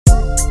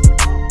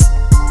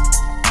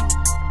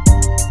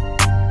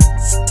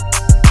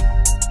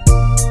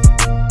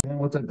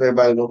What's up,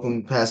 everybody?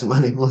 Welcome to Passing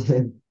Money.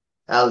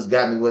 Alex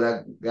got me what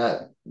I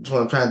got.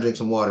 I'm trying to drink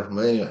some water.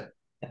 But anyway,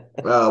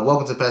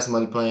 welcome to Passing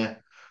Money Plan.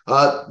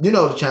 You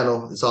know the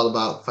channel. It's all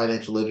about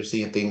financial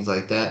literacy and things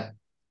like that.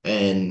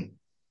 And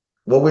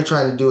what we're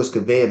trying to do is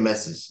convey a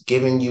message,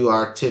 giving you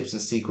our tips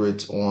and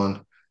secrets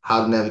on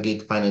how to navigate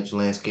the financial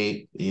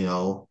landscape.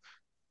 The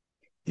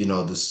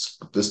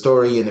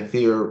story and the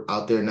fear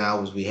out there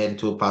now as we head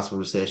into a possible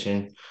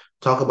recession.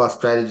 Talk about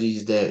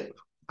strategies that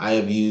I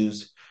have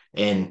used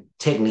and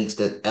techniques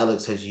that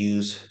Alex has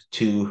used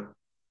to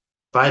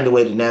find a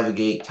way to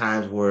navigate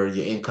times where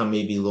your income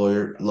may be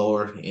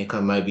lower,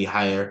 income might be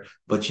higher,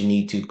 but you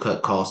need to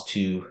cut costs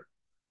to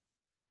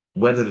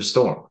weather the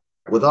storm.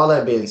 With all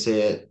that being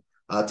said,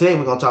 today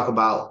we're going to talk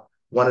about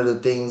one of the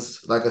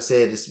things, like I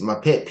said, it's my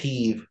pet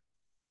peeve.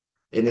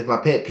 And it's my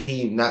pet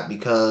peeve not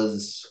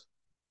because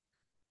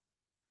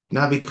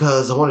I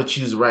want to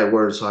choose the right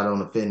word so I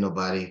don't offend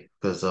nobody,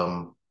 because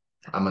I'm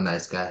a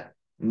nice guy.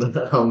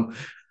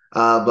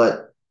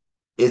 But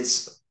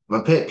it's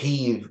my pet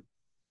peeve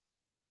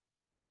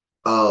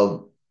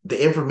of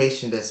the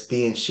information that's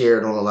being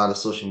shared on a lot of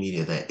social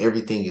media that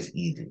everything is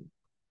easy,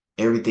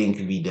 everything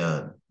can be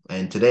done.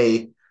 And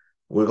today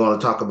we're going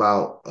to talk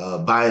about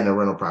buying a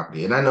rental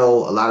property. And I know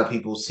a lot of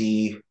people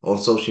see on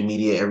social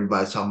media,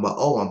 everybody's talking about,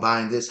 oh, I'm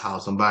buying this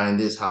house, I'm buying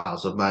this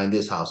house, I'm buying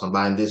this house, I'm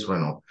buying this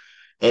rental.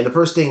 And the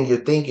first thing you're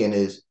thinking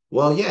is,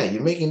 well, yeah,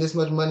 you're making this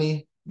much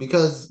money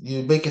because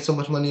you're making so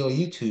much money on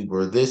YouTube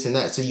or this and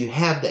that. So you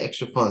have the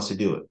extra funds to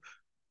do it.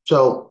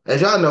 So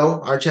as y'all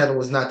know, our channel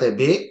was not that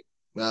big.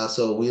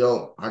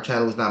 So our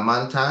channel was not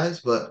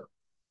monetized, but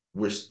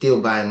we're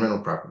still buying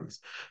rental properties.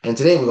 And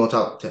today we're going to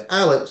talk to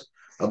Alex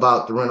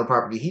about the rental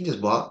property he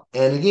just bought.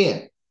 And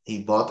again,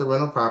 he bought the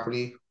rental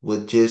property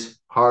with just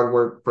hard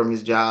work from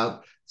his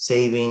job,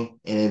 saving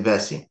and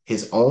investing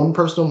his own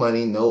personal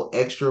money, no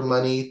extra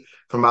money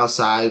from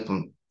outside,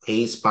 from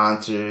paid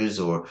sponsors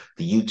or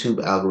the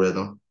YouTube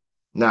algorithm.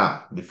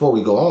 Now, before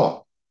we go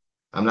on,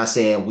 I'm not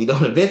saying we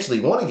don't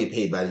eventually want to get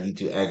paid by the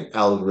YouTube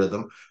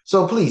algorithm.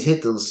 So please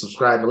hit the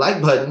subscribe and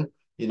like button,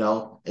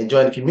 and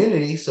join the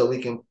community so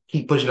we can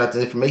keep pushing out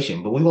the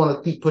information. But we want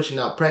to keep pushing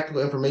out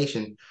practical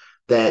information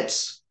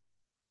that's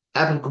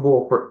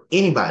applicable for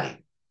anybody.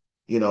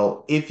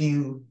 If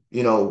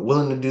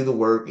willing to do the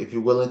work, if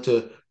you're willing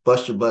to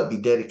bust your butt, be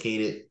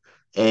dedicated,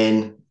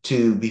 and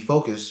to be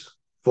focused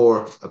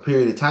for a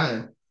period of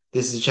time,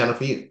 this is a channel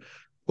for you.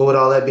 But with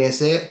all that being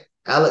said,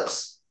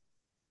 Alex,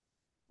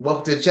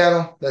 welcome to the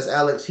channel. That's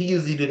Alex. He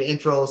usually do the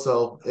intro,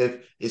 so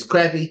if it's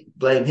crappy,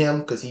 blame him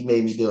because he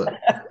made me do it.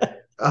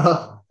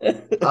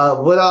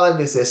 With all that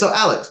being said, so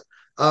Alex,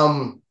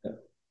 um,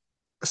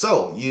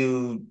 so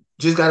you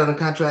just got under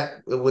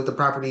contract with the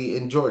property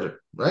in Georgia,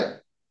 right?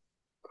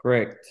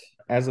 Correct.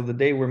 As of the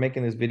day we're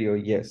making this video,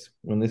 yes.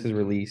 When this is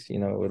released,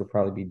 it'll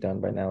probably be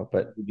done by now.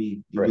 But You'll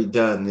be correct.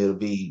 done. It'll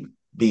be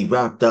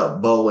wrapped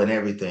up, bow and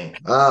everything.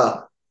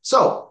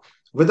 So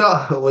with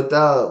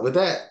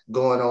that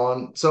going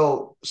on,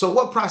 so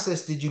what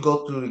process did you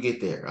go through to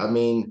get there? I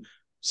mean,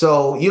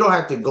 so you don't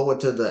have to go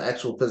into the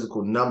actual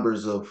physical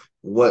numbers of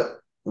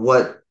what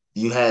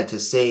you had to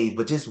save,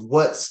 but just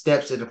what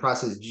steps in the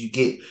process did you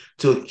get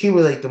to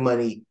accumulate the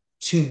money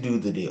to do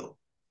the deal?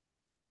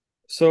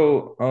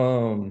 So,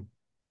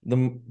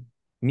 the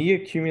me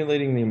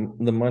accumulating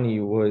the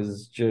money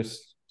was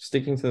just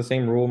sticking to the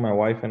same rule my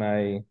wife and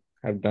I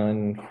have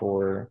done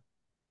for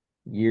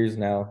years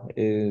now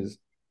is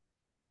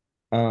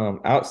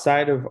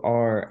outside of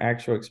our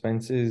actual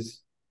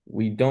expenses,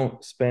 we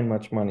don't spend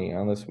much money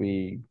unless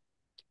we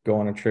go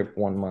on a trip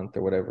 1 month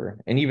or whatever.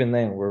 And even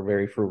then, we're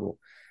very frugal.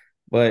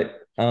 But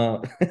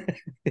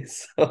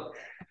so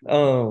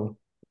um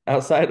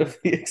outside of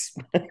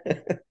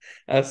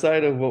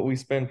outside of what we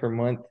spend per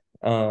month,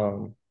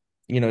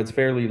 it's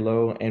fairly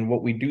low. And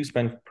what we do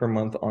spend per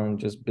month on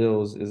just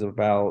bills is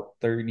about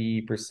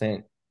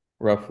 30%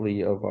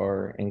 roughly of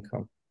our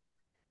income.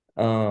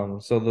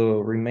 So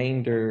the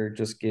remainder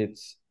just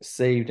gets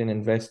saved and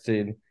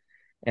invested,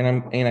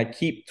 and I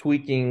keep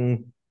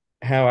tweaking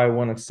how I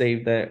want to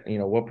save that.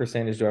 What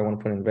percentage do I want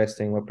to put in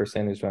investing? What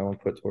percentage do I want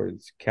to put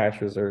towards cash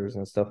reserves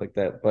and stuff like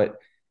that? But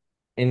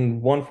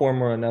in one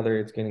form or another,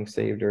 it's getting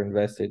saved or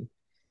invested.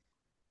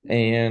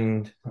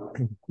 And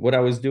what I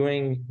was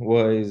doing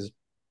was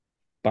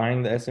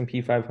buying the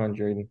S&P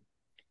 500,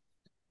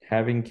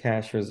 having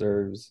cash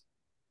reserves,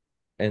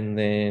 and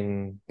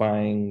then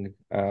buying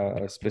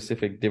a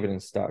specific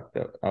dividend stock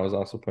that I was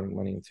also putting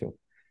money into.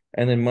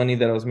 And then money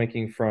that I was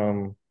making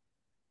from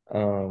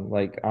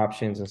like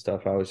options and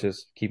stuff, I was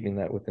just keeping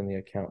that within the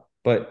account.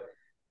 But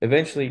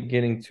eventually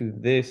getting to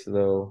this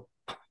though,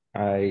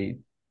 I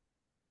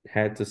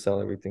had to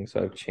sell everything,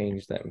 so I've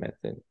changed that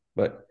method.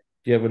 But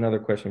do you have another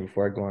question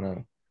before I go on a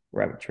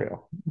rabbit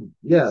trail?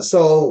 Yeah,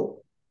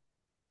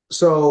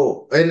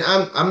 and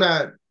I'm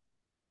not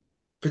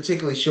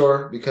particularly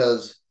sure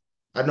because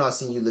I know I've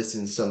seen you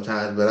listen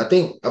sometimes, but I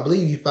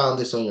believe you found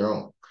this on your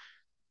own.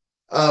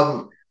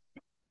 Um,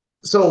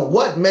 So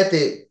what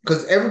method?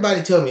 Because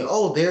everybody tell me,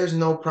 oh, there's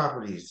no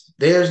properties,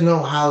 there's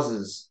no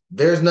houses,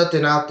 there's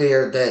nothing out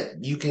there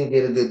that you can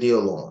get a good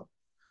deal on.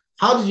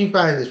 How did you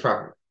find this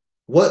property?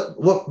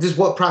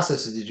 What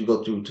processes did you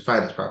go through to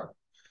find this property?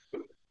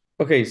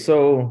 Okay,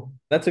 so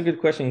that's a good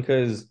question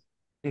because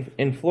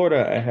in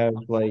Florida, I have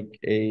like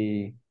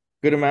a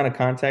good amount of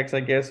contacts, I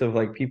guess, of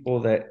like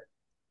people that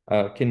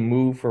can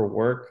move for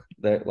work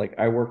that like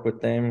I work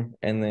with them.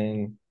 And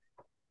then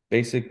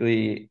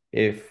basically,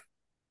 if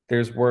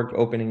there's work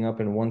opening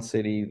up in one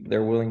city,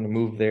 they're willing to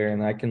move there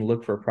and I can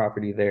look for a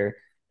property there.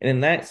 And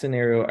in that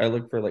scenario, I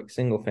look for like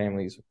single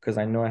families because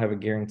I know I have a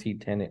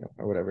guaranteed tenant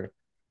or whatever.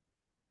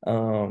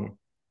 Um,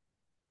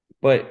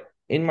 but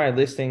in my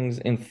listings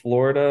in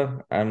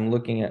Florida, I'm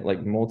looking at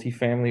like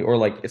multifamily or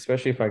like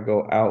especially if I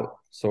go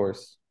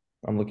outsource,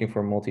 I'm looking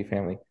for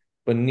multifamily.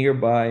 But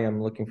nearby,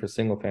 I'm looking for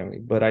single family.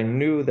 But I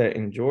knew that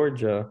in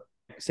Georgia,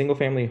 single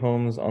family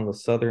homes on the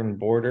southern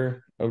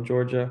border of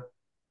Georgia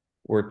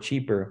were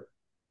cheaper.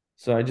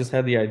 So I just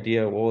had the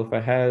idea, well, if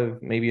I have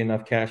maybe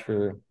enough cash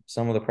for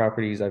some of the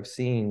properties I've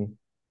seen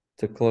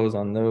to close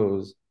on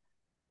those,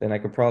 then I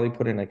could probably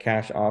put in a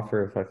cash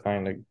offer if I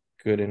find a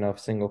good enough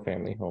single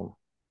family home.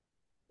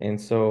 And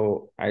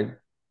so I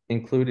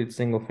included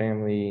single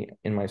family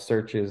in my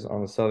searches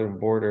on the southern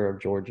border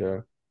of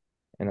Georgia,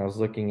 and I was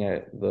looking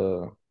at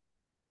the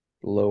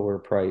lower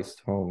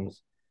priced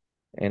homes.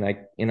 And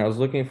I was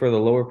looking for the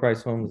lower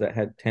priced homes that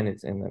had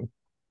tenants in them.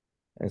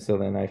 And so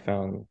then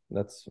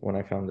that's when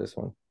I found this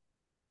one.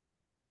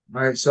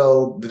 All right.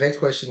 So the next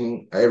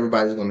question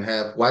everybody's going to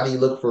have: why do you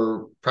look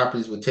for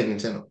properties with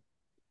tenants in them?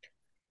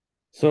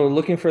 So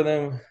looking for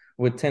them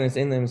with tenants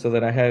in them so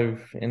that I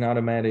have an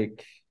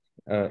automatic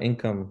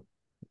income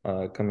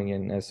coming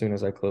in as soon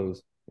as I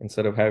close,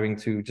 instead of having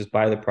to just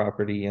buy the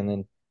property and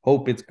then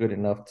hope it's good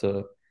enough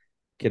to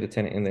get a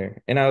tenant in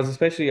there. And I was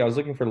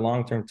looking for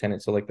long-term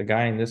tenants. So like the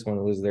guy in this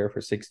one was there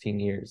for 16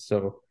 years.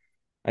 So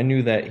I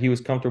knew that he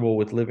was comfortable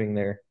with living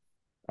there.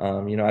 I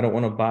don't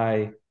want to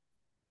buy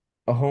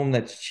a home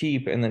that's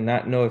cheap and then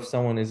not know if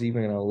someone is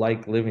even going to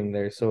like living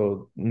there.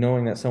 So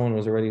knowing that someone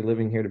was already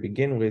living here to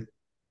begin with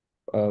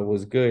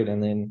was good.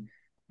 And then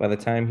by the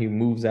time he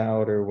moves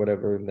out or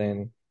whatever,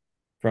 then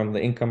from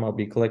the income I'll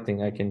be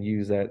collecting, I can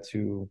use that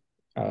to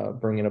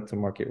bring it up to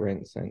market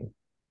rents and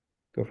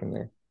go from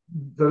there.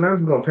 So now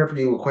I'm going to pepper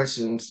you with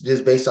questions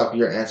just based off of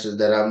your answers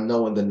that I'm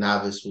knowing the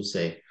novice will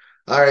say.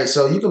 All right,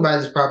 so you can buy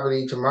this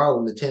property tomorrow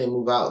when the tenant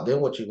move out. Then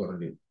what you going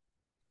to do?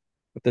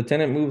 If the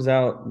tenant moves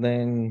out,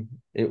 then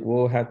it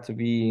will have to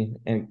be,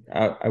 and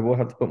I will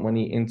have to put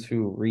money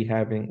into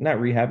rehabbing, not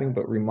rehabbing,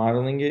 but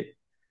remodeling it.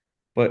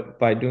 But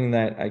by doing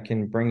that, I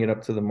can bring it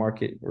up to the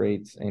market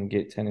rates and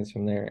get tenants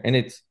from there. And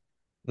it's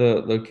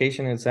the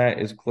location it's at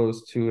is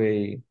close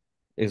to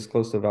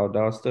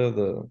Valdosta,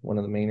 the one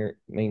of the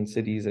main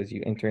cities as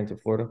you enter into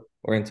Florida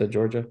or into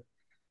Georgia.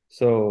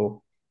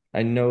 So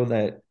I know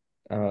that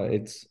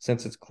it's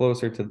since it's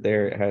closer to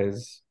there, it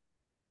has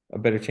a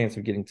better chance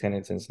of getting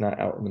tenants and it's not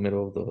out in the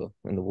middle of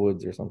the in the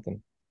woods or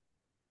something.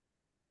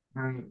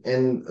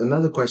 And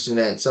another question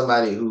that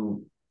somebody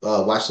who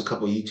watched a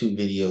couple YouTube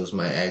videos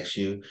might ask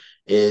you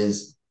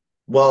is,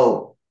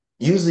 well,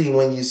 usually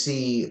when you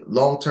see in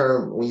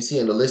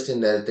the listing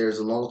that there's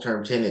a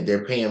long-term tenant,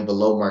 they're paying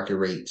below market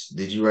rates.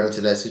 Did you run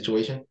into that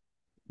situation?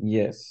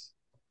 Yes.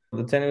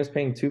 The tenant was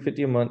paying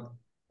 250 a month.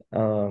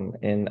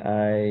 And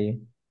I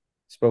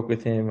spoke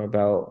with him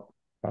about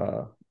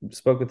uh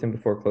spoke with him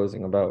before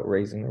closing about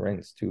raising the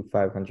rents to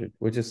 500,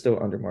 which is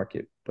still under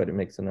market, but it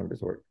makes the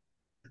numbers work.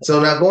 So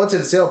now going to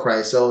the sale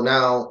price. So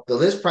now the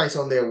list price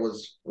on there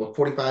was what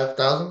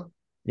 45,000?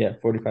 Yeah,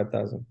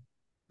 45,000.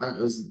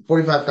 It was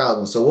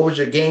 45,000. So what was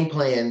your game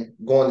plan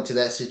going into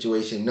that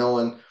situation,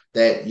 knowing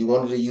that you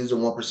wanted to use the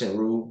 1%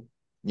 rule?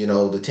 You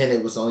know, the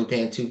tenant was only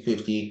paying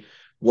 250.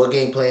 What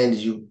game plan did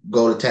you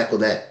go to tackle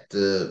that?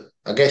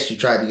 I guess you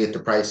tried to get the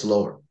price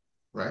lower,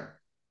 right?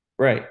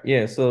 Right.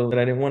 Yeah. So that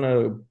I didn't want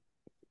to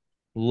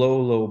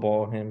low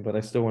ball him, but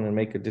I still want to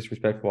make a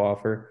disrespectful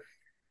offer.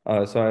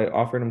 So I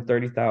offered him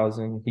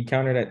 30,000. He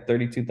countered at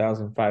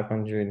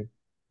 32,500.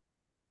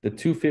 The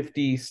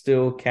 250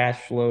 still cash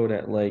flowed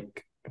at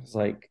like it was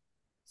like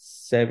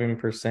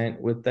 7%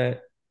 with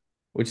that,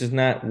 which is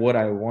not what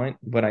I want,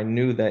 but I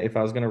knew that if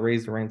I was going to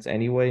raise the rents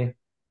anyway,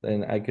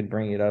 then I could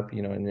bring it up,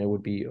 and it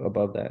would be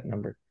above that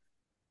number.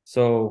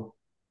 So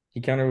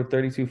he countered with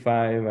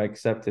 32.5. I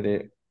accepted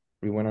it.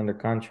 We went under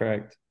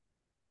contract.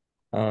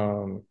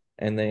 And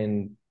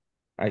then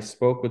I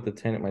spoke with the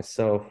tenant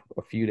myself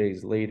a few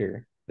days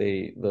later.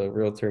 The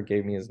realtor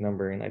gave me his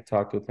number and I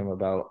talked with him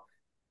about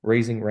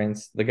raising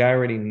rents. The guy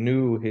already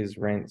knew his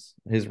rent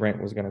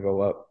was going to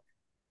go up,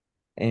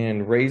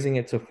 and raising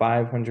it to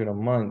 500 a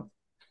month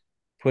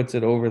puts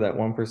it over that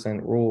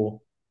 1%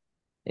 rule,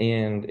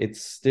 and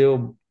it's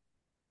still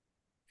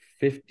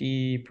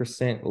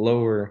 50%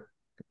 lower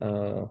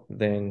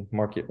than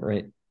market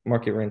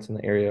rents in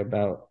the area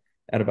about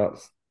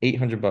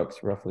 800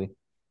 bucks roughly.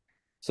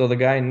 So the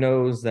guy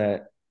knows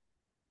that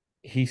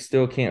he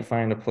still can't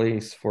find a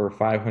place for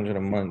 500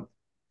 a month.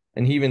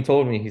 And he even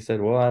told me, he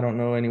said, "Well, I don't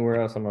know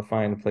anywhere else I'm gonna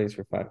find a place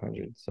for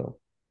 500." So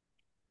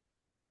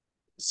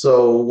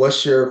So,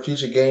 what's your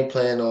future game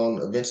plan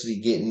on eventually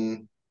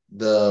getting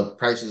the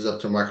prices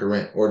up to market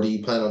rent, or do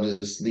you plan on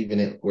just leaving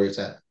it where it's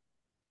at?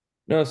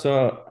 no,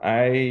 so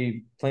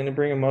I plan to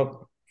bring him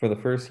up for the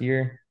first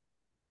year.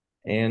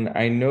 And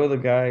I know the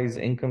guy's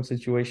income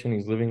situation.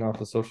 He's living off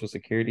of Social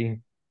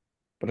Security,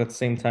 but at the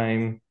same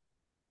time,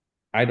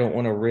 I don't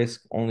want to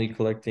risk only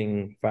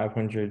collecting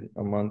 500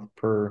 a month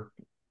per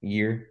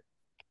year.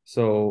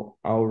 So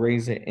I'll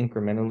raise it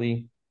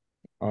incrementally.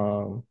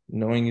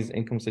 Knowing his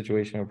income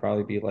situation will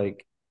probably be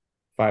like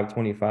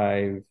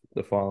 525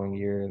 the following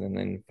year, and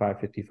then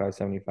 550,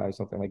 575,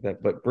 something like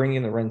that. But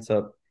bringing the rents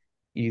up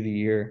either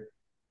year.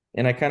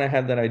 And I kind of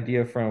had that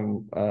idea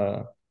from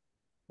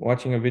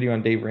watching a video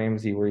on Dave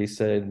Ramsey where he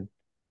said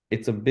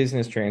it's a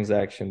business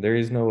transaction. There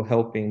is no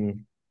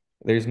helping.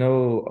 There's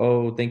no,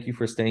 oh, thank you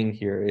for staying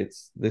here.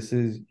 It's this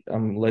is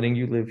I'm letting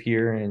you live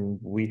here and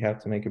we have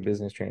to make a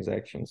business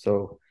transaction.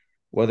 So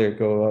whether it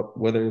go up,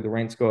 whether the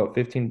rents go up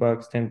 15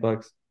 bucks, 10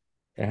 bucks,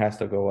 it has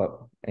to go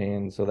up.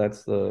 And so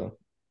that's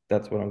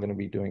what I'm going to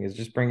be doing is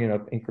just bringing it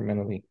up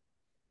incrementally.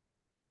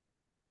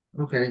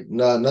 Okay.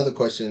 Now, another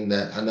question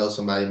that I know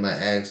somebody might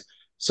ask.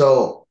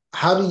 So,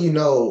 how do you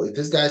know if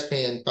this guy's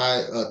paying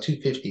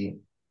 250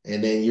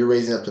 and then you're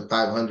raising up to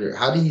 500?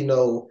 How do you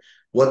know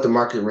what the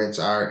market rents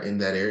are in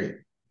that area?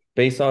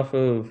 Based off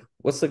of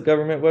what's the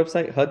government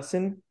website?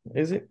 Hudson,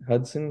 is it?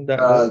 Hudson.gov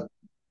Uh,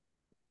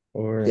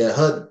 or yeah,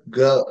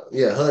 HUD.gov.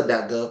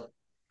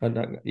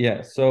 HUD.gov?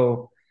 Yeah.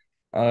 So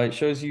it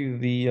shows you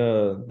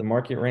the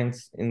market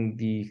rents in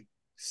the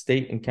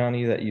state and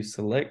county that you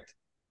select,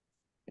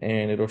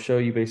 and it'll show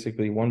you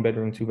basically one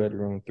bedroom, two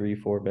bedroom, three,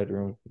 four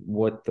bedroom,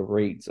 what the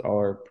rates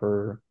are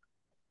per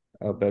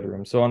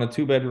bedroom. So on a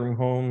two bedroom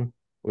home,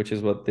 which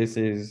is what this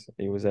is,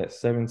 it was at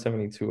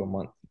 772 a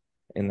month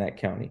in that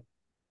county,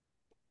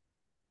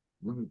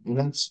 And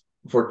that's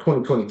for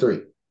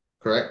 2023,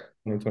 correct?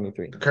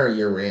 2023. The current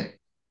year rent. Correct.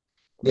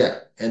 Yeah,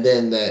 and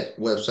then that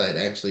website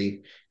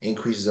actually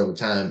increases over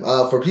time.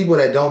 For people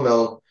that don't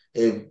know,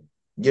 if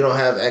you don't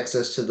have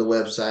access to the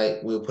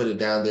website, we'll put it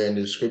down there in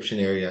the description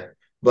area.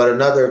 But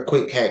another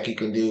quick hack you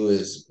can do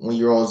is when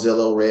you're on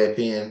Zillow,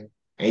 Redfin,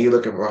 and you're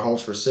looking for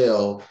homes for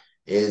sale,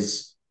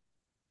 is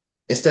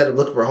instead of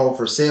looking for a home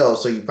for sale,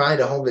 so you find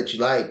a home that you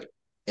like,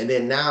 and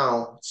then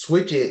now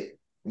switch it.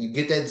 You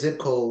get that zip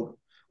code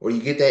or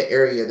you get that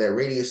area, that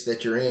radius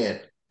that you're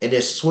in, and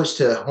then switch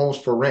to homes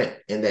for rent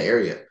in that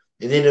area.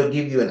 And then it'll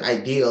give you an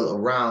idea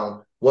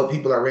around what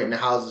people are renting the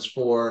houses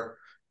for,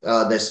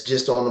 that's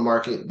just on the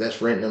market,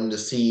 that's renting them to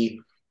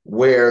see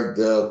where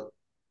the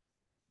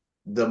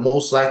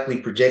most likely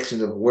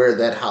projection of where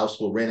that house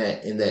will rent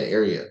at in that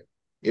area.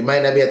 It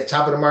might not be at the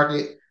top of the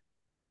market,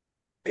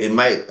 it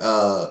might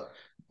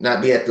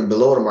not be at the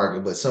below the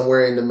market, but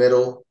somewhere in the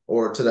middle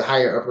or to the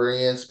higher upper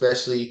end,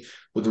 especially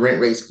with rent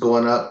rates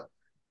going up,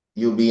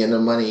 you'll be in the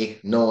money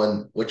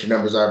knowing what your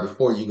numbers are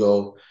before you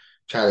go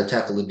try to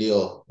tackle a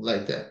deal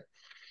like that.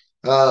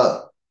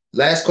 Uh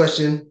Last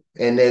question,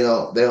 and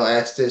they'll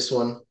ask this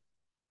one.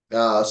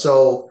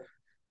 So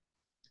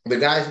the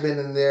guy's been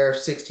in there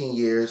 16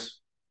 years.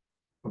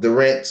 The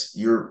rent,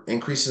 you're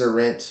increasing the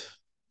rent.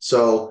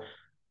 So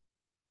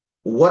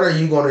what are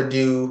you going to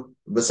do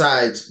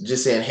besides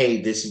just saying,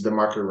 hey, this is the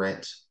market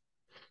rent?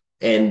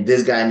 And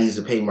this guy needs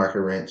to pay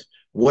market rent.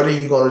 What are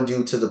you going to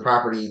do to the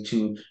property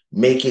to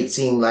make it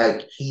seem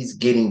like he's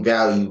getting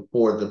value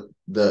for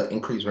the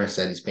increased rents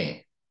that he's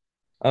paying?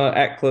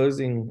 At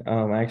closing,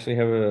 I actually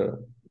have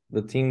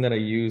the team that I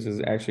use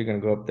is actually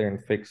going to go up there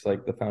and fix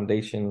like the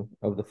foundation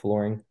of the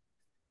flooring.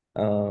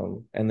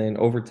 And then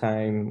over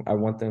time, I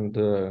want them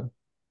to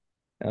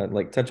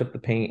like touch up the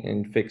paint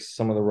and fix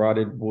some of the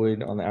rotted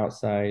wood on the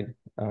outside.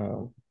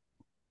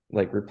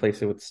 Like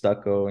replace it with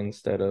stucco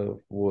instead of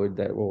wood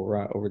that will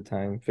rot over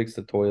time. Fix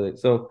the toilet.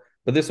 So,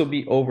 but this will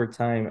be over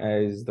time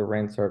as the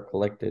rents are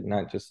collected,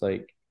 not just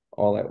like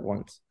all at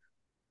once.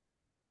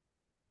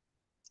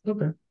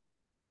 Okay.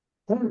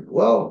 All right.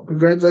 Well,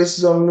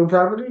 congratulations on the new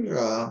property.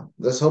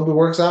 Let's hope it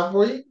works out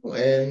for you,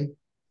 and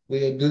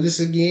we'll do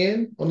this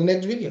again on the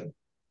next video.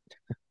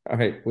 All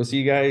right, we'll see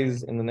you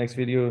guys in the next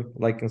video.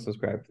 Like and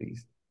subscribe,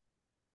 please.